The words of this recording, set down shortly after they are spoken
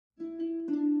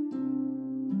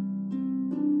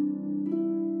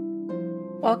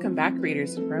Welcome back,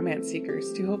 readers and romance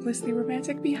seekers, to Hopelessly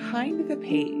Romantic Behind the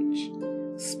Page.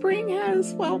 Spring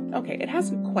has, it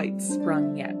hasn't quite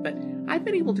sprung yet, but I've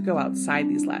been able to go outside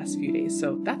these last few days,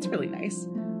 so that's really nice.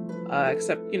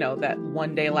 Except, that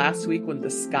one day last week when the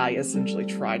sky essentially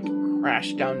tried to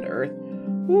crash down to Earth.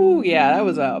 Ooh, yeah, that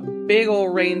was a big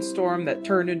old rainstorm that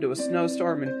turned into a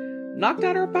snowstorm and knocked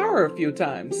out our power a few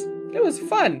times. It was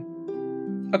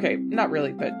fun. Okay, not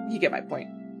really, but you get my point.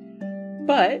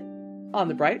 But on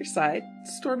the brighter side,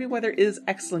 stormy weather is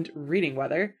excellent reading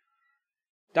weather.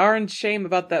 Darn shame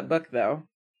about that book, though.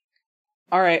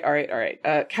 Alright.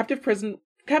 Captive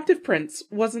Prince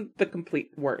wasn't the complete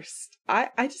worst. I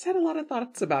just had a lot of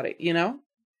thoughts about it,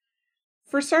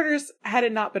 For starters, had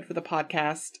it not been for the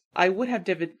podcast, I would have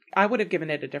given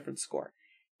it a different score.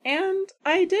 And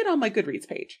I did on my Goodreads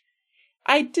page.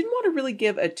 I didn't want to really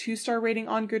give a 2-star rating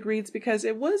on Goodreads because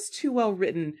it was too well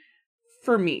written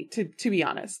for me, to be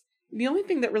honest. The only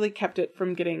thing that really kept it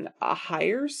from getting a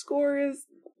higher score is,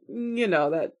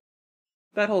 that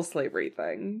whole slavery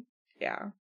thing.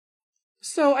 Yeah.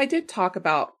 So I did talk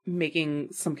about making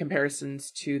some comparisons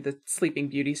to the Sleeping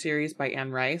Beauty series by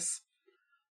Anne Rice.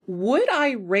 Would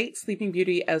I rate Sleeping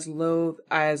Beauty as low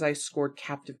as I scored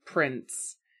Captive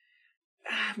Prince?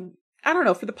 I don't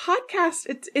know. For the podcast,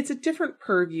 it's a different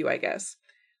purview, I guess.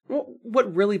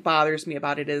 What really bothers me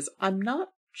about it is I'm not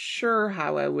sure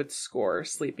how I would score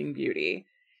Sleeping Beauty.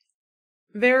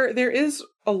 There is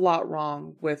a lot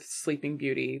wrong with Sleeping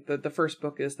Beauty. The first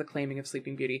book is The Claiming of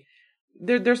Sleeping Beauty.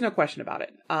 There's no question about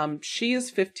it. She is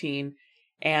 15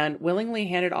 and willingly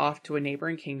handed off to a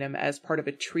neighboring kingdom as part of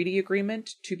a treaty agreement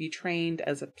to be trained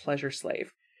as a pleasure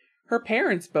slave. Her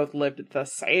parents both lived the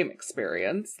same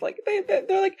experience. Like they're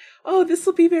like, oh, this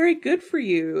will be very good for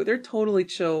you. They're totally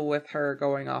chill with her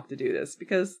going off to do this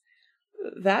because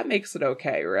that makes it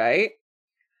okay, right?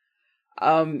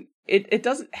 It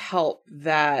doesn't help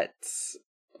that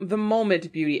the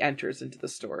moment Beauty enters into the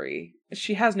story,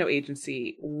 she has no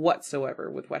agency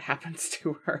whatsoever with what happens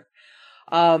to her.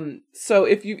 So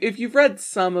if you've read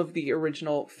some of the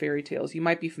original fairy tales, you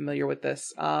might be familiar with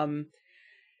this. So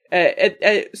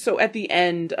at the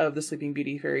end of the Sleeping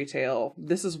Beauty fairy tale,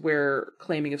 this is where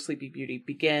Claiming of Sleeping Beauty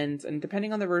begins, and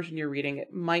depending on the version you're reading,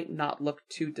 it might not look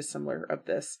too dissimilar of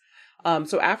this.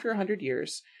 So after 100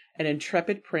 years, an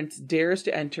intrepid prince dares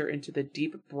to enter into the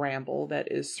deep bramble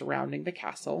that is surrounding the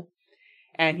castle,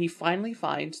 and he finally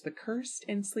finds the cursed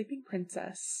and sleeping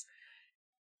princess.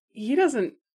 He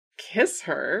doesn't kiss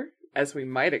her, as we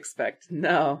might expect.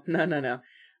 No.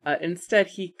 Instead,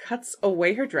 he cuts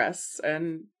away her dress,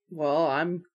 and,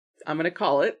 I'm gonna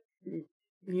call it,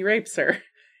 he rapes her.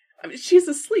 I mean, she's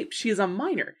asleep. She's a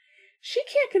minor. She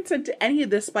can't consent to any of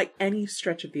this by any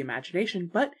stretch of the imagination,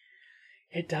 but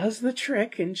it does the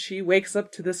trick, and she wakes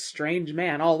up to this strange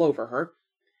man all over her.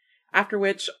 After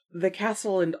which, the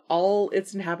castle and all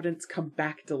its inhabitants come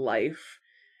back to life.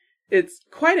 It's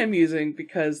quite amusing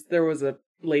because there was a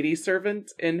lady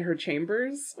servant in her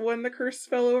chambers when the curse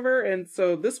fell over, and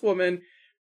so this woman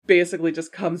basically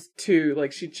just comes to,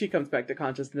 she comes back to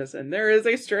consciousness, and there is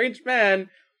a strange man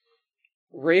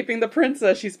raping the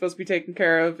princess she's supposed to be taking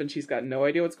care of, and she's got no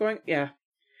idea what's going on.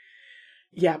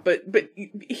 Yeah, but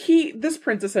this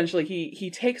prince essentially, he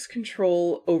takes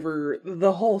control over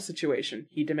the whole situation.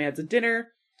 He demands a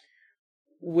dinner,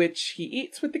 which he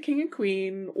eats with the king and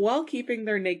queen while keeping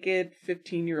their naked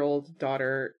 15-year-old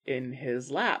daughter in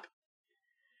his lap.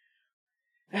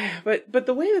 But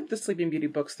the way that the Sleeping Beauty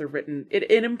books are written, it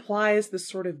implies this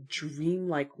sort of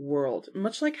dreamlike world,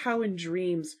 much like how in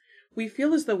dreams we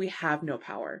feel as though we have no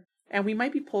power, and we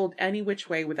might be pulled any which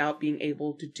way without being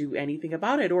able to do anything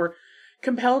about it, or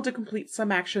compelled to complete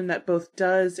some action that both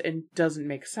does and doesn't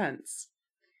make sense.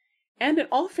 And in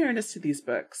all fairness to these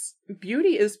books,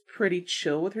 Beauty is pretty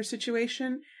chill with her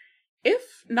situation,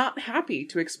 if not happy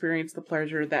to experience the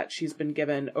pleasure that she's been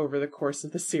given over the course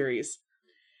of the series.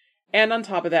 And on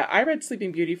top of that, I read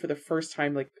Sleeping Beauty for the first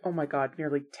time,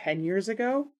 nearly 10 years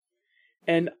ago,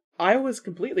 and I was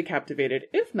completely captivated,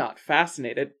 if not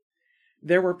fascinated.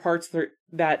 There were parts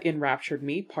that enraptured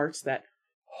me, parts that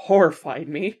horrified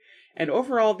me, and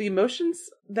overall, the emotions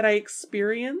that I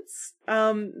experience,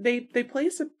 they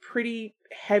place a pretty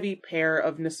heavy pair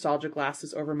of nostalgia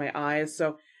glasses over my eyes,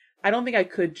 so I don't think I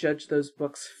could judge those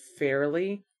books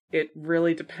fairly. It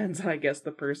really depends on, I guess,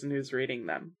 the person who's reading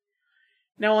them.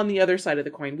 Now, on the other side of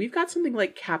the coin, we've got something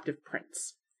like Captive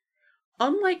Prince.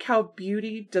 Unlike how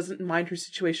Beauty doesn't mind her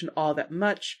situation all that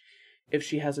much, if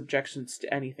she has objections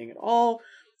to anything at all,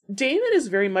 Damon is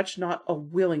very much not a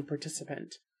willing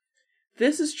participant.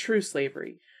 This is true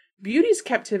slavery. Beauty's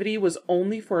captivity was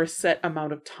only for a set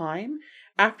amount of time,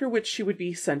 after which she would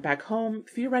be sent back home,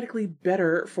 theoretically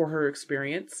better for her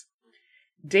experience.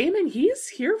 Damon, he's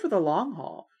here for the long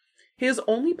haul. His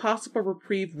only possible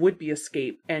reprieve would be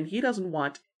escape, and he doesn't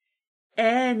want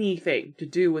anything to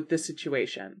do with this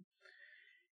situation.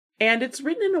 And it's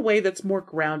written in a way that's more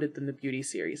grounded than the Beauty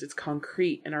series. It's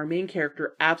concrete, and our main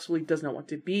character absolutely does not want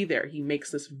to be there. He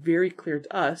makes this very clear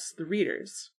to us, the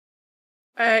readers.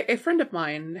 A friend of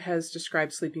mine has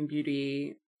described Sleeping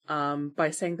Beauty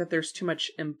by saying that there's too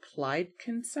much implied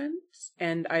consent,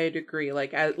 and I'd agree,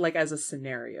 like as a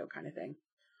scenario kind of thing.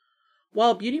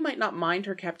 While Beauty might not mind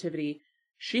her captivity,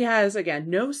 she has, again,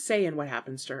 no say in what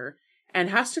happens to her, and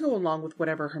has to go along with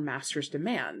whatever her masters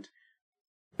demand.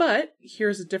 But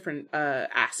here's a different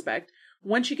aspect.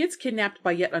 When she gets kidnapped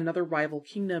by yet another rival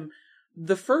kingdom,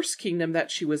 the first kingdom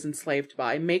that she was enslaved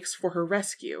by makes for her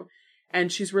rescue,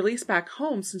 and she's released back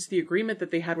home since the agreement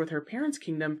that they had with her parents'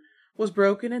 kingdom was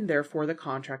broken, and therefore the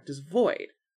contract is void.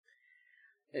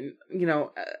 And,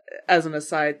 as an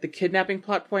aside, the kidnapping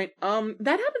plot point,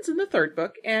 that happens in the third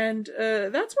book, and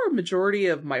that's where a majority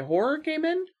of my horror came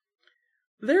in.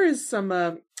 There is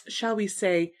some, shall we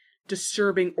say,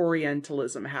 disturbing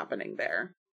Orientalism happening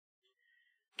there.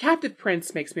 Captive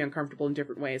Prince makes me uncomfortable in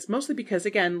different ways, mostly because,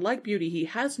 again, like Beauty, he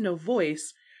has no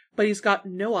voice, but he's got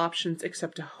no options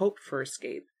except to hope for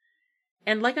escape.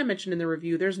 And like I mentioned in the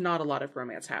review, there's not a lot of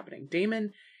romance happening.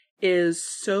 Damon is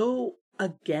so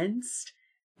against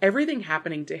everything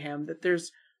happening to him that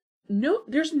there's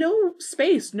no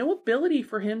space, no ability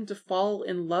for him to fall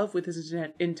in love with his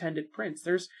intended prince.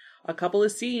 There's a couple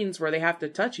of scenes where they have to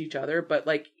touch each other, but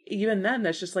like even then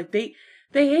that's just like they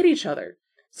hate each other.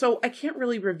 So I can't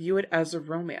really review it as a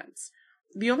romance.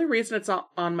 The only reason it's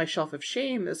on my shelf of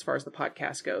shame as far as the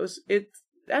podcast goes,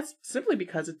 that's simply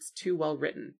because it's too well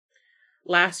written.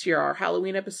 Last year, our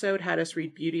Halloween episode had us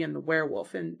read Beauty and the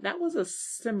Werewolf, and that was a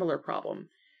similar problem.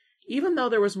 Even though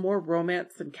there was more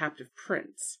romance than Captive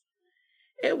Prince.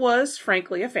 It was,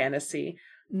 frankly, a fantasy.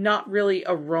 Not really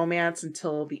a romance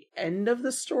until the end of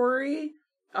the story.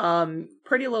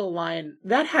 Pretty Little Lion,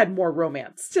 that had more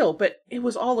romance still, but it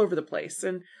was all over the place,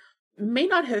 and may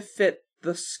not have fit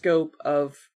the scope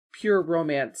of pure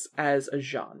romance as a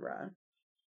genre.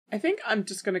 I think I'm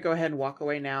just going to go ahead and walk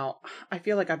away now. I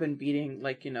feel like I've been beating,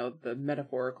 the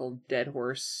metaphorical dead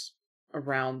horse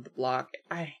around the block.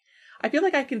 I feel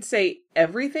like I can say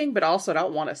everything, but also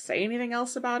don't want to say anything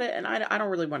else about it, and I don't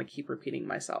really want to keep repeating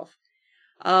myself.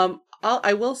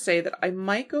 I will say that I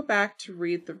might go back to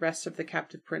read the rest of the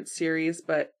Captive Prince series,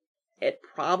 but it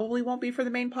probably won't be for the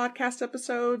main podcast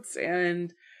episodes,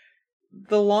 and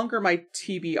the longer my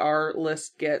TBR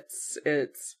list gets,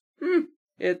 it's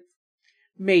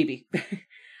maybe.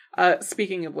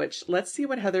 Speaking of which, let's see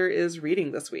what Heather is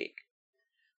reading this week.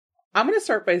 I'm going to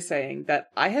start by saying that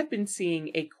I have been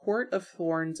seeing A Court of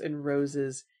Thorns and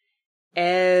Roses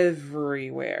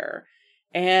everywhere.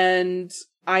 And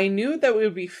I knew that it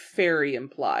would be fairy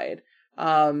implied.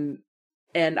 And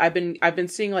I've been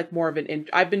seeing like more of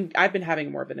I've been having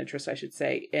more of an interest, I should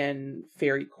say, in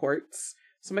fairy courts.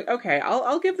 So I'm like, okay,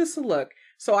 I'll give this a look.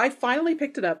 So I finally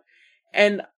picked it up,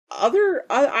 and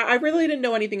I really didn't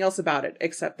know anything else about it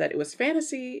except that it was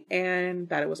fantasy and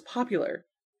that it was popular.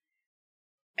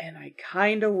 And I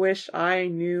kind of wish I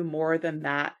knew more than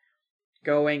that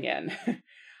going in.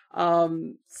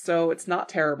 So it's not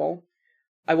terrible.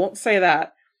 I won't say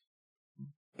that.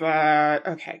 But,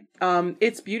 okay.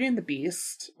 It's Beauty and the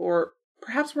Beast, or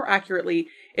perhaps more accurately,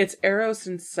 it's Eros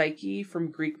and Psyche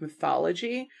from Greek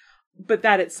mythology. But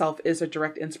that itself is a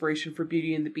direct inspiration for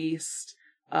Beauty and the Beast.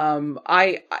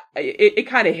 It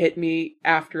kind of hit me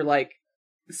after, like,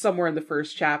 somewhere in the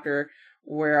first chapter,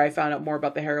 where I found out more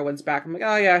about the heroine's back. I'm like,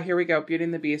 oh yeah, here we go. Beauty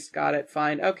and the Beast. Got it.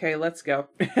 Fine. Okay, let's go.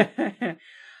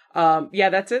 Yeah,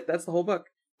 that's it. That's the whole book.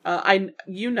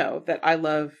 That I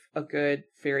love a good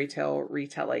fairy tale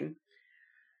retelling.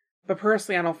 But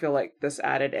personally, I don't feel like this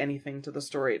added anything to the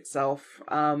story itself.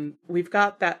 We've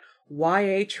got that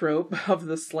YA trope of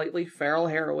the slightly feral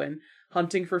heroine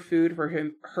hunting for food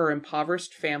for her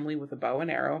impoverished family with a bow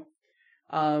and arrow.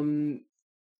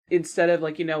 Instead of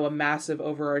a massive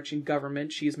overarching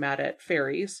government, she's mad at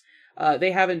fairies.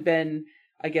 They haven't been,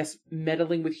 I guess,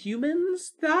 meddling with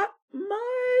humans that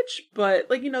much, but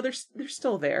they're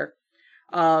still there.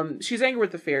 She's angry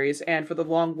with the fairies and for the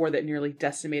long war that nearly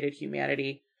decimated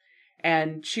humanity.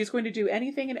 And she's going to do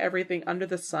anything and everything under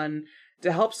the sun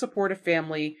to help support a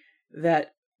family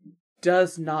that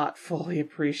does not fully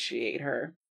appreciate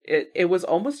her. It was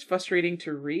almost frustrating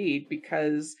to read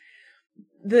because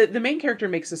the main character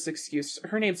makes this excuse.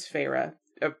 Her name's Feyre.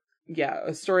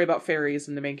 A story about fairies,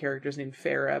 and the main character's named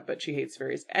Feyre, but she hates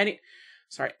fairies.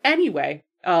 Sorry. Anyway,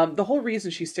 the whole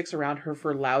reason she sticks around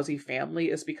her lousy family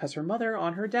is because her mother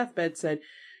on her deathbed said,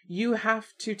 you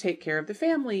have to take care of the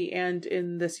family. And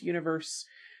in this universe,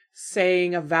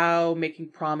 saying a vow, making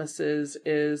promises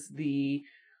is the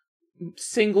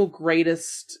single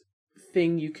greatest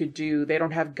thing you could do. They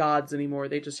don't have gods anymore.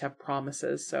 They just have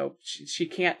promises. So she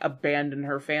can't abandon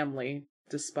her family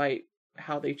despite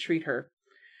how they treat her.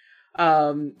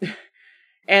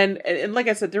 And like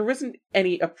I said, there wasn't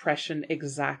any oppression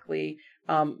exactly.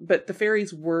 But the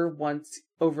fairies were once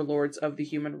overlords of the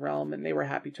human realm, and they were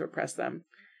happy to oppress them.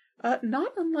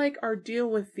 Not unlike our deal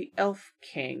with the Elf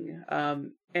King.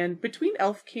 And between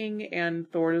Elf King and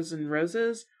Thorns and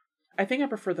Roses, I think I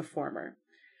prefer the former.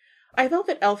 I felt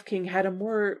that Elf King had a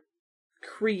more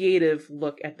creative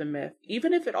look at the myth,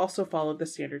 even if it also followed the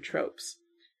standard tropes.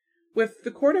 With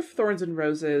The Court of Thorns and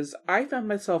Roses, I found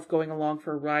myself going along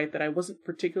for a ride that I wasn't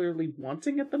particularly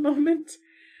wanting at the moment.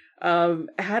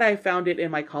 Had I found it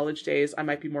in my college days, I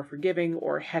might be more forgiving,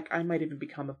 or heck, I might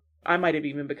have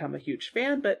even become a huge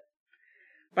fan, but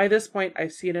by this point,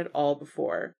 I've seen it all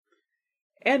before.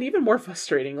 And even more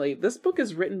frustratingly, this book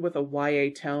is written with a YA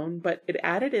tone, but it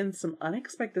added in some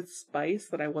unexpected spice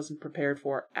that I wasn't prepared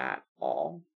for at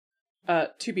all.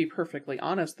 To be perfectly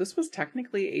honest, this was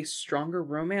technically a stronger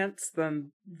romance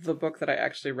than the book that I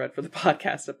actually read for the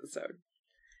podcast episode.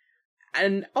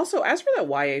 And also, as for that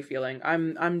YA feeling,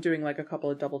 I'm doing like a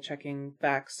couple of double checking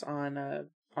backs on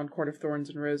Court of Thorns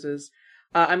and Roses.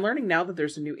 I'm learning now that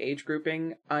there's a new age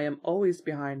grouping. I am always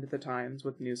behind the times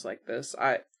with news like this.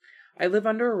 I live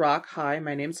under a rock. Hi,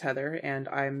 my name's Heather, and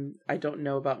I don't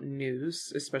know about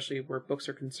news, especially where books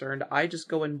are concerned. I just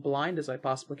go in blind as I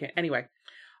possibly can. Anyway,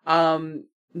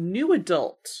 new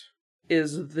adult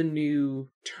is the new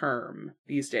term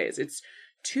these days. It's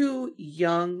too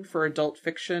young for adult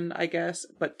fiction, I guess,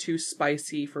 but too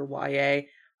spicy for YA.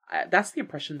 That's the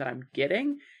impression that I'm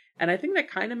getting, and I think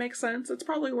that kind of makes sense. It's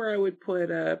probably where I would put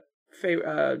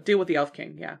Deal with the Elf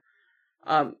King. Yeah,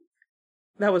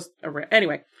 that was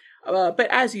anyway. But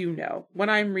as you know, when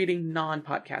I'm reading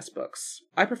non-podcast books,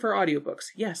 I prefer audiobooks.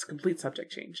 Yes, complete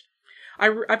subject change.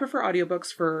 I prefer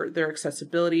audiobooks for their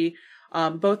accessibility,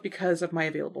 both because of my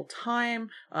available time.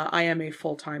 I am a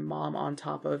full-time mom on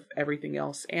top of everything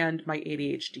else, and my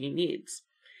ADHD needs.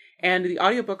 And the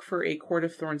audiobook for A Court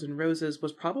of Thorns and Roses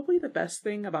was probably the best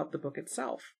thing about the book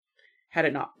itself. Had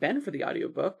it not been for the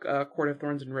audiobook, Court of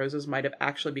Thorns and Roses might have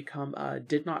actually become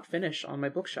did not finish on my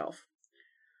bookshelf.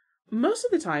 Most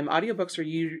of the time, audiobooks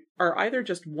are either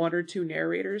just one or two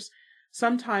narrators.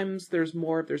 Sometimes there's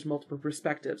multiple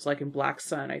perspectives, like in Black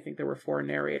Sun, I think there were 4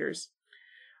 narrators.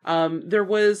 There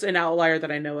was an outlier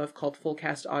that I know of called Full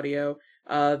Cast Audio.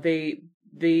 They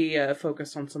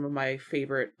focused on some of my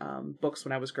favorite books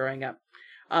when I was growing up.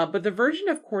 But the version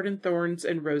of Court of Thorns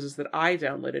and Roses that I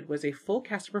downloaded was a full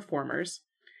cast of performers.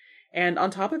 And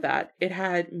on top of that, it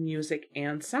had music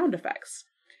and sound effects.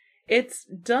 It's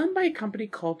done by a company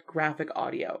called Graphic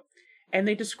Audio, and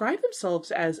they describe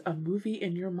themselves as a movie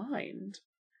in your mind.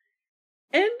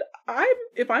 And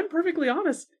if I'm perfectly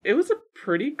honest, it was a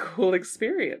pretty cool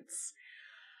experience.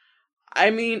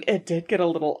 I mean, it did get a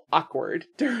little awkward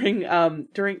during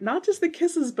not just the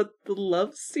kisses, but the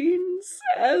love scenes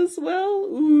as well.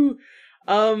 Ooh.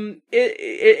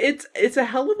 It's a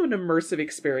hell of an immersive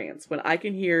experience when I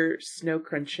can hear snow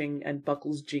crunching and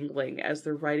buckles jingling as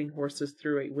they're riding horses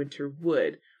through a winter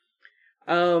wood.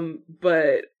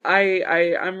 But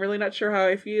I'm really not sure how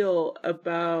I feel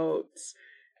about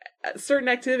certain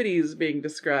activities being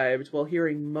described while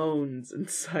hearing moans and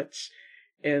such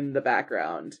in the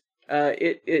background.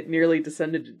 It nearly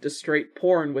descended to straight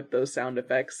porn with those sound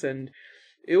effects, and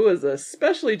it was a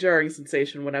especially jarring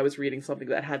sensation when I was reading something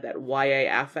that had that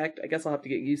YA affect. I guess I'll have to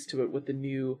get used to it with the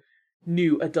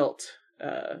new adult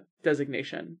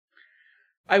designation.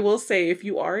 I will say, if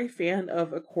you are a fan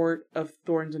of A Court of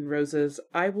Thorns and Roses,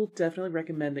 I will definitely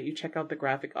recommend that you check out the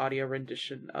graphic audio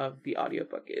rendition of the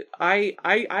audiobook.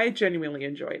 I genuinely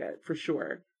enjoyed it, for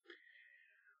sure.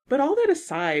 But all that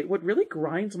aside, what really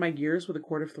grinds my gears with A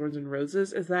Court of Thorns and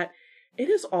Roses is that it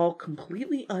is all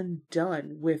completely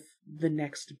undone with the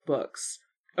next books.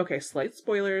 Okay, slight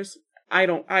spoilers.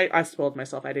 I spoiled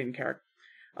myself. I didn't care.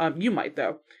 You might,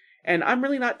 though. And I'm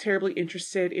really not terribly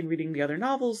interested in reading the other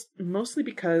novels, mostly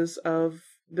because of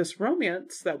this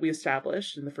romance that we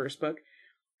established in the first book.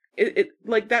 It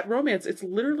like that romance, it's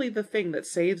literally the thing that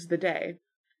saves the day.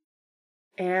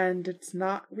 And it's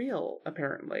not real,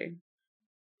 apparently.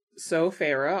 So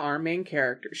Feyre, our main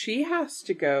character, she has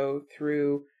to go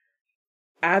through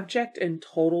abject and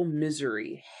total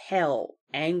misery, hell,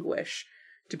 anguish,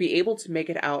 to be able to make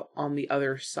it out on the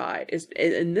other side.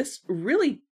 And this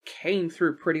really came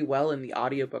through pretty well in the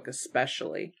audiobook,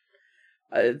 especially.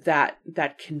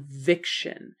 That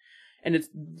conviction. And it's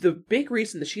the big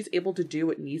reason that she's able to do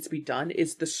what needs to be done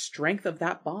is the strength of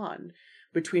that bond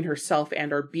between herself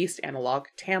and our beast analog,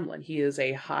 Tamlin. He is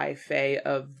a high fae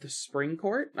of the Spring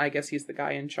Court. I guess he's the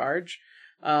guy in charge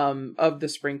of the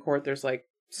Spring Court. There's like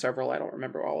several, I don't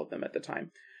remember all of them at the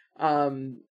time.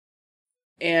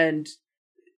 And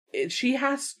she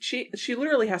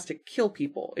literally has to kill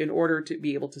people in order to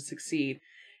be able to succeed.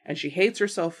 And she hates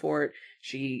herself for it.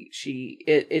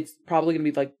 It's probably going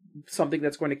to be like something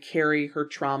that's going to carry her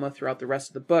trauma throughout the rest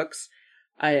of the books.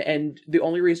 And the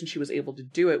only reason she was able to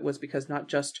do it was because not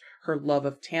just her love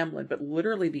of Tamlin, but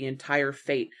literally the entire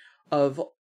fate of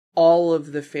all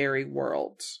of the fairy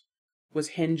worlds was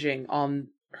hinging on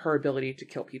her ability to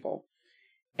kill people.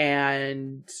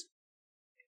 And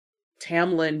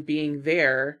Tamlin being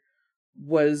there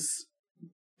was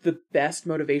the best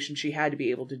motivation she had to be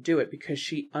able to do it, because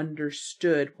she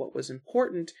understood what was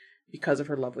important because of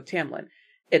her love with Tamlin.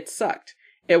 It sucked.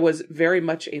 It was very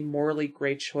much a morally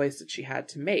great choice that she had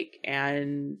to make.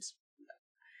 And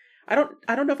I don't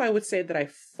know if I would say that I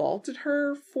faulted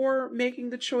her for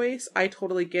making the choice. I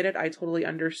totally get it. I totally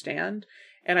understand.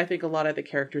 And I think a lot of the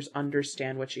characters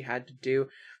understand what she had to do.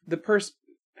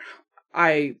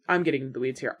 I'm getting into the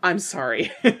weeds here. I'm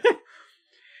sorry.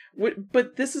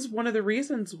 But this is one of the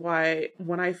reasons why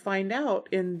when I find out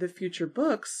in the future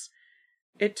books,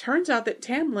 it turns out that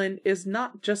Tamlin is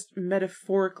not just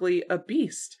metaphorically a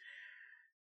beast.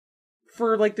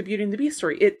 For like the Beauty and the Beast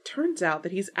story, it turns out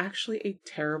that he's actually a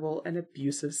terrible and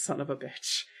abusive son of a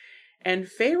bitch. And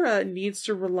Feyre needs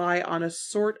to rely on a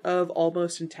sort of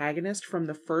almost antagonist from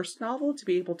the first novel to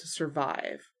be able to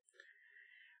survive.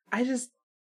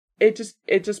 It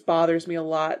just bothers me a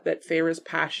lot that Feyre's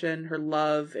passion, her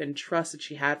love, and trust that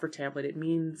she had for Tamlin, it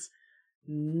means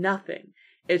nothing.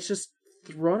 It's just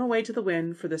thrown away to the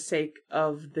wind for the sake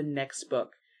of the next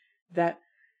book. That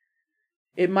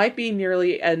it might be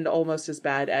nearly and almost as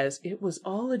bad as It Was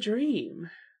All a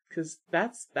Dream, because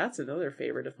that's another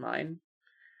favorite of mine.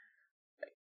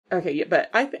 Okay, yeah, but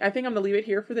I think I'm gonna leave it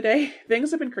here for the day. Things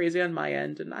have been crazy on my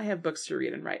end, and I have books to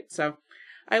read and write, so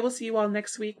I will see you all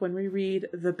next week when we read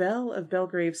The Belle of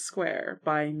Belgrave Square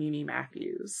by Mimi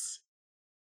Matthews.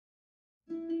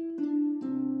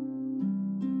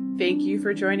 Thank you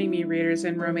for joining me, readers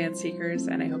and romance seekers,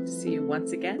 and I hope to see you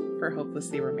once again for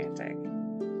Hopelessly Romantic.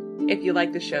 If you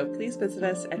like the show, please visit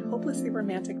us at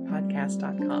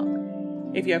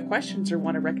hopelesslyromanticpodcast.com. If you have questions or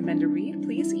want to recommend a read,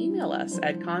 please email us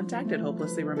at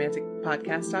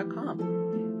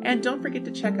contact@hopelesslyromanticpodcast.com. And don't forget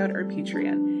to check out our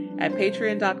Patreon at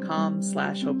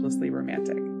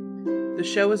patreon.com/hopelesslyromantic. The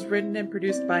show is written and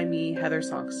produced by me, Heather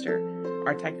Songster.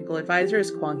 Our technical advisor is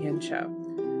Kwang Hin Cho.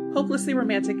 Hopelessly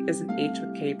Romantic is an H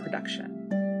with K production.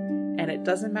 And it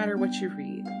doesn't matter what you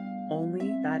read,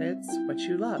 only that it's what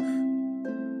you love.